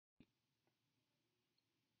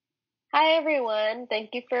Hi everyone, thank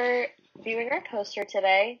you for viewing our poster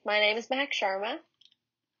today. My name is Max Sharma,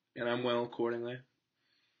 And I'm well accordingly.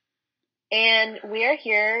 and we are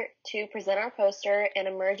here to present our poster in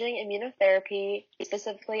emerging immunotherapy,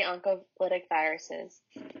 specifically oncolytic viruses.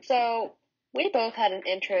 So we both had an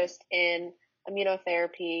interest in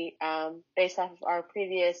immunotherapy based off of our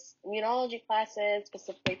previous immunology classes,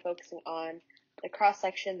 specifically focusing on the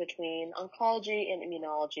cross-section between oncology and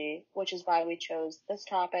immunology, which is why we chose this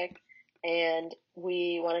topic. And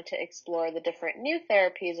we wanted to explore the different new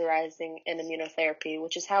therapies arising in immunotherapy,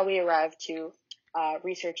 which is how we arrived to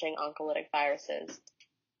researching oncolytic viruses.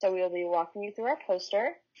 So we will be walking you through our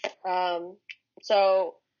poster. Um,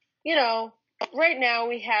 so, you know, right now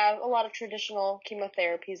we have a lot of traditional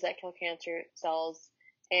chemotherapies that kill cancer cells.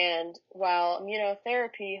 And while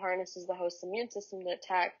immunotherapy harnesses the host's immune system to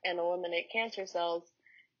attack and eliminate cancer cells,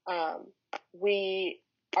 um, we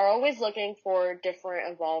are always looking for different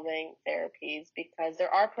evolving therapies because there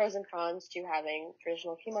are pros and cons to having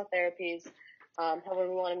traditional chemotherapies. However,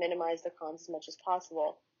 we want to minimize the cons as much as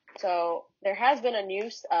possible. So there has been a new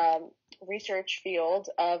research field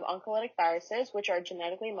of oncolytic viruses, which are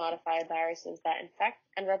genetically modified viruses that infect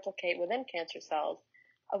and replicate within cancer cells,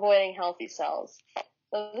 avoiding healthy cells.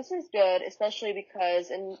 So this is good, especially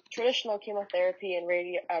because in traditional chemotherapy and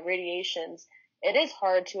radiations, it is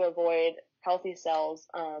hard to avoid healthy cells,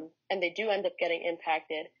 and they do end up getting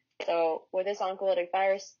impacted. So with this oncolytic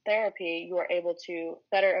virus therapy, you are able to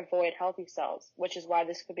better avoid healthy cells, which is why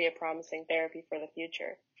this could be a promising therapy for the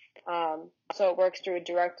future. So it works through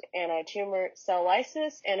direct anti-tumor cell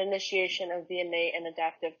lysis and initiation of the innate and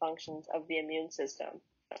adaptive functions of the immune system.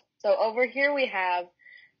 So over here we have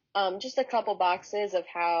just a couple boxes of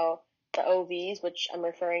how the OVs, which I'm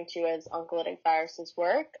referring to as oncolytic viruses,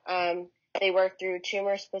 work. They work through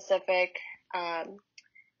tumor-specific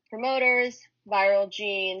promoters, viral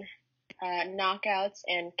gene knockouts,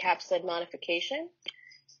 and capsid modification.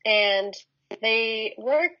 And they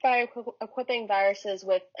work by equipping viruses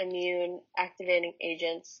with immune activating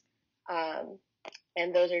agents.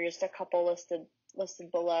 And those are just a couple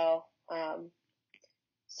listed below.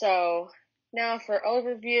 So now for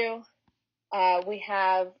overview, we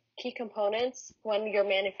have key components when you're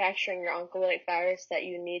manufacturing your oncolytic virus that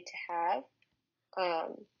you need to have.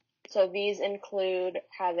 So these include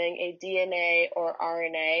having a DNA or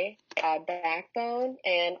RNA backbone,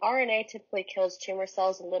 and RNA typically kills tumor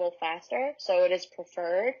cells a little faster, so it is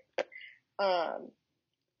preferred.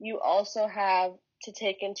 You also have to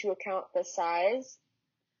take into account the size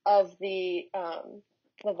of the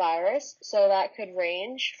virus, so that could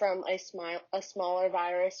range from a smaller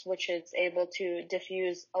virus, which is able to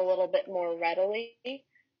diffuse a little bit more readily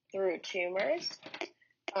through tumors.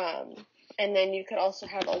 And then you could also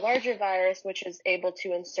have a larger virus, which is able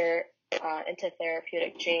to insert into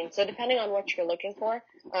therapeutic genes. So depending on what you're looking for,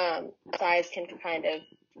 size can kind of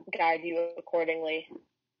guide you accordingly.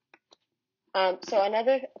 So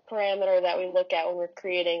another parameter that we look at when we're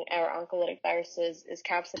creating our oncolytic viruses is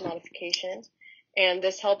capsid modification. And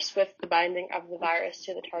this helps with the binding of the virus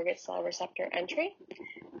to the target cell receptor entry.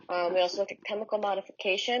 We also look at chemical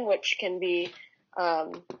modification, which can be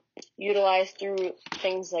utilized through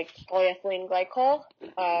things like polyethylene glycol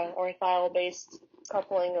or ethyl-based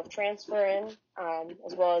coupling of transferrin,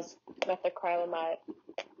 as well as methacrylamide.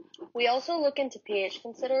 We also look into pH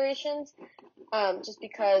considerations, just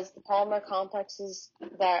because the polymer complexes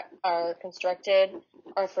that are constructed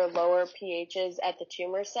are for lower pHs at the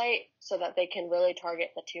tumor site, so that they can really target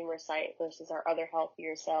the tumor site versus our other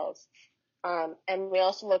healthier cells. And we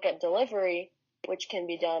also look at delivery, which can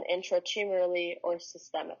be done intratumorally or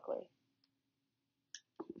systemically.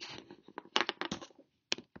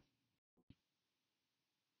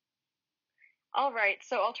 All right,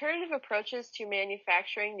 so alternative approaches to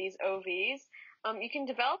manufacturing these OVs. You can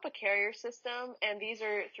develop a carrier system, and these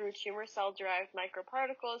are through tumor cell-derived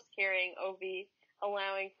microparticles carrying OV,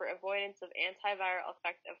 allowing for avoidance of antiviral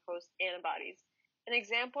effect of host antibodies. An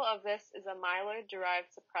example of this is a myeloid-derived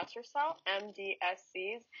suppressor cell,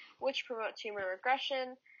 MDSCs, which promote tumor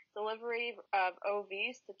regression, delivery of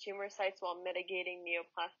OVs to tumor sites while mitigating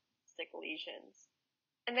neoplastic lesions.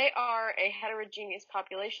 And they are a heterogeneous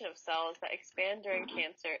population of cells that expand during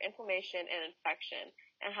cancer, inflammation, and infection,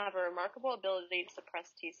 and have a remarkable ability to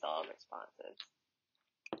suppress T-cell responses.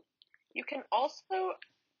 You can also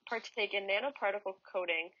partake in nanoparticle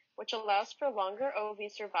coating, which allows for longer OV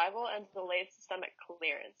survival and delayed systemic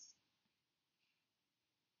clearance.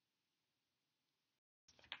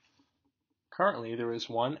 Currently, there is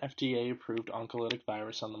one FDA-approved oncolytic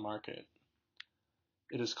virus on the market.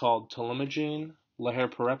 It is called telimagene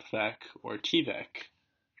laherparepvec, or TVEC.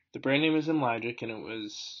 The brand name is Imlygic and it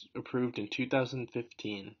was approved in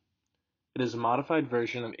 2015. It is a modified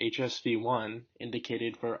version of HSV-1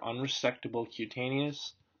 indicated for unresectable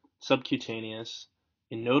cutaneous, subcutaneous,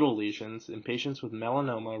 and nodal lesions in patients with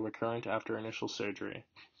melanoma recurrent after initial surgery.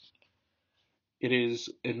 It is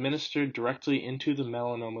administered directly into the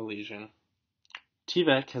melanoma lesion.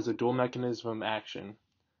 TVEC has a dual mechanism of action,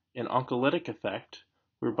 an oncolytic effect,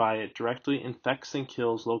 whereby it directly infects and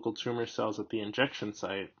kills local tumor cells at the injection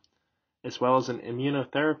site, as well as an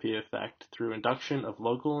immunotherapy effect through induction of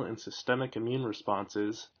local and systemic immune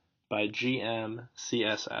responses by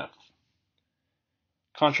GM-CSF.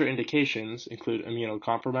 Contraindications include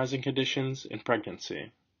immunocompromising conditions and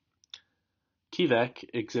pregnancy. TVEC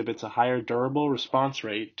exhibits a higher durable response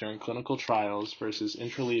rate during clinical trials versus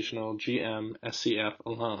intralesional GM-SCF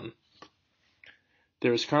alone.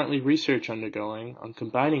 There is currently research undergoing on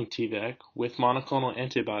combining TVEC with monoclonal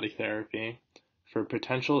antibody therapy for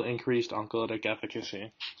potential increased oncolytic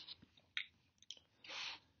efficacy.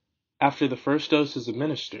 After the first dose is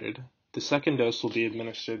administered, the second dose will be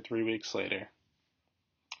administered 3 weeks later.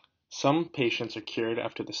 Some patients are cured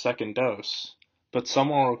after the second dose, but some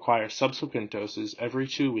will require subsequent doses every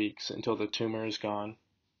 2 weeks until the tumor is gone.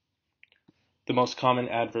 The most common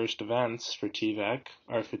adverse events for TVEC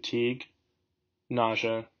are fatigue,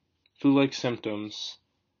 nausea, flu-like symptoms,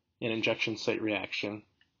 and injection site reaction.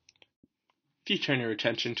 If you turn your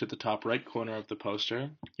attention to the top right corner of the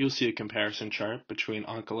poster, you'll see a comparison chart between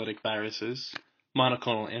oncolytic viruses,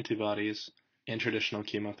 monoclonal antibodies, and traditional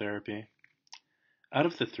chemotherapy. Out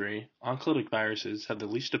of the three, oncolytic viruses have the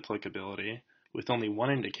least applicability, with only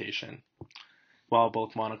one indication, while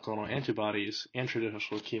both monoclonal antibodies and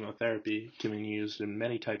traditional chemotherapy can be used in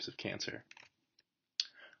many types of cancer.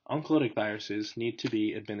 Oncolytic viruses need to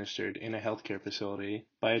be administered in a healthcare facility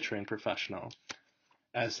by a trained professional,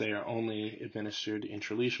 as they are only administered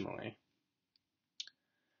intralesionally.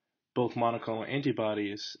 Both monoclonal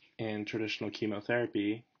antibodies and traditional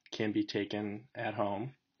chemotherapy can be taken at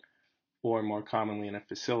home, or more commonly in a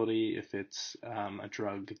facility if it's a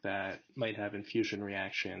drug that might have infusion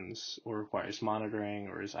reactions or requires monitoring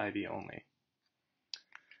or is IV only.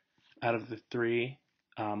 Out of the three,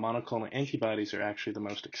 monoclonal antibodies are actually the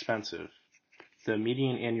most expensive. The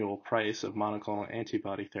median annual price of monoclonal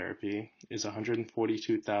antibody therapy is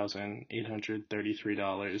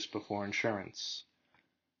 $142,833 before insurance,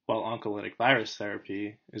 while oncolytic virus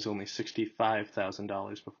therapy is only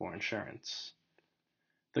 $65,000 before insurance.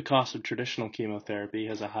 The cost of traditional chemotherapy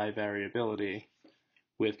has a high variability,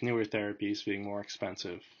 with newer therapies being more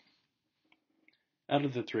expensive. Out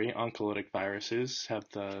of the three, oncolytic viruses have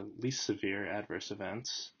the least severe adverse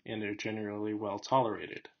events and are generally well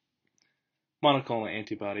tolerated. Monoclonal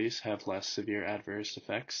antibodies have less severe adverse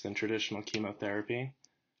effects than traditional chemotherapy,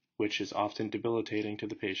 which is often debilitating to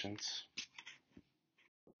the patients.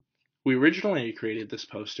 We originally created this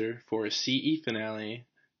poster for a CE finale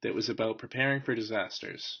that was about preparing for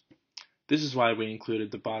disasters. This is why we included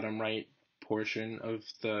the bottom right portion of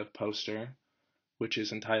the poster, which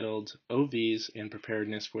is entitled OVs and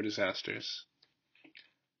Preparedness for Disasters.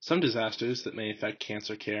 Some disasters that may affect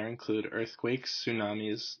cancer care include earthquakes,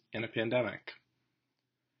 tsunamis, and a pandemic.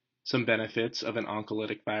 Some benefits of an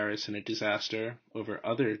oncolytic virus in a disaster over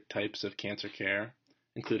other types of cancer care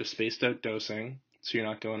include a spaced out dosing, so you're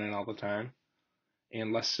not going in all the time,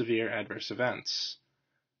 and less severe adverse events.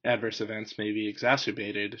 Adverse events may be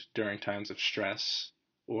exacerbated during times of stress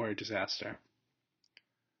or disaster.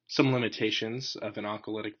 Some limitations of an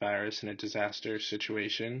oncolytic virus in a disaster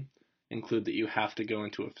situation include that you have to go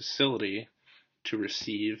into a facility to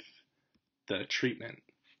receive the treatment.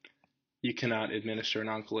 You cannot administer an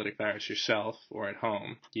oncolytic virus yourself or at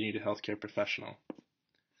home. You need a healthcare professional.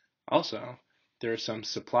 Also, there are some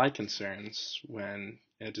supply concerns when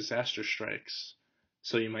a disaster strikes,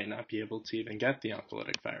 so you might not be able to even get the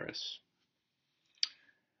oncolytic virus.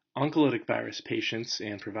 Oncolytic virus patients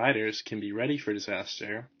and providers can be ready for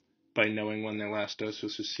disaster by knowing when their last dose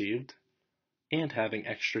was received and having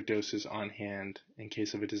extra doses on hand in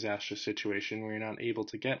case of a disaster situation where you're not able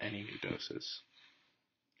to get any new doses.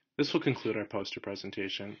 This will conclude our poster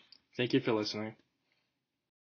presentation. Thank you for listening.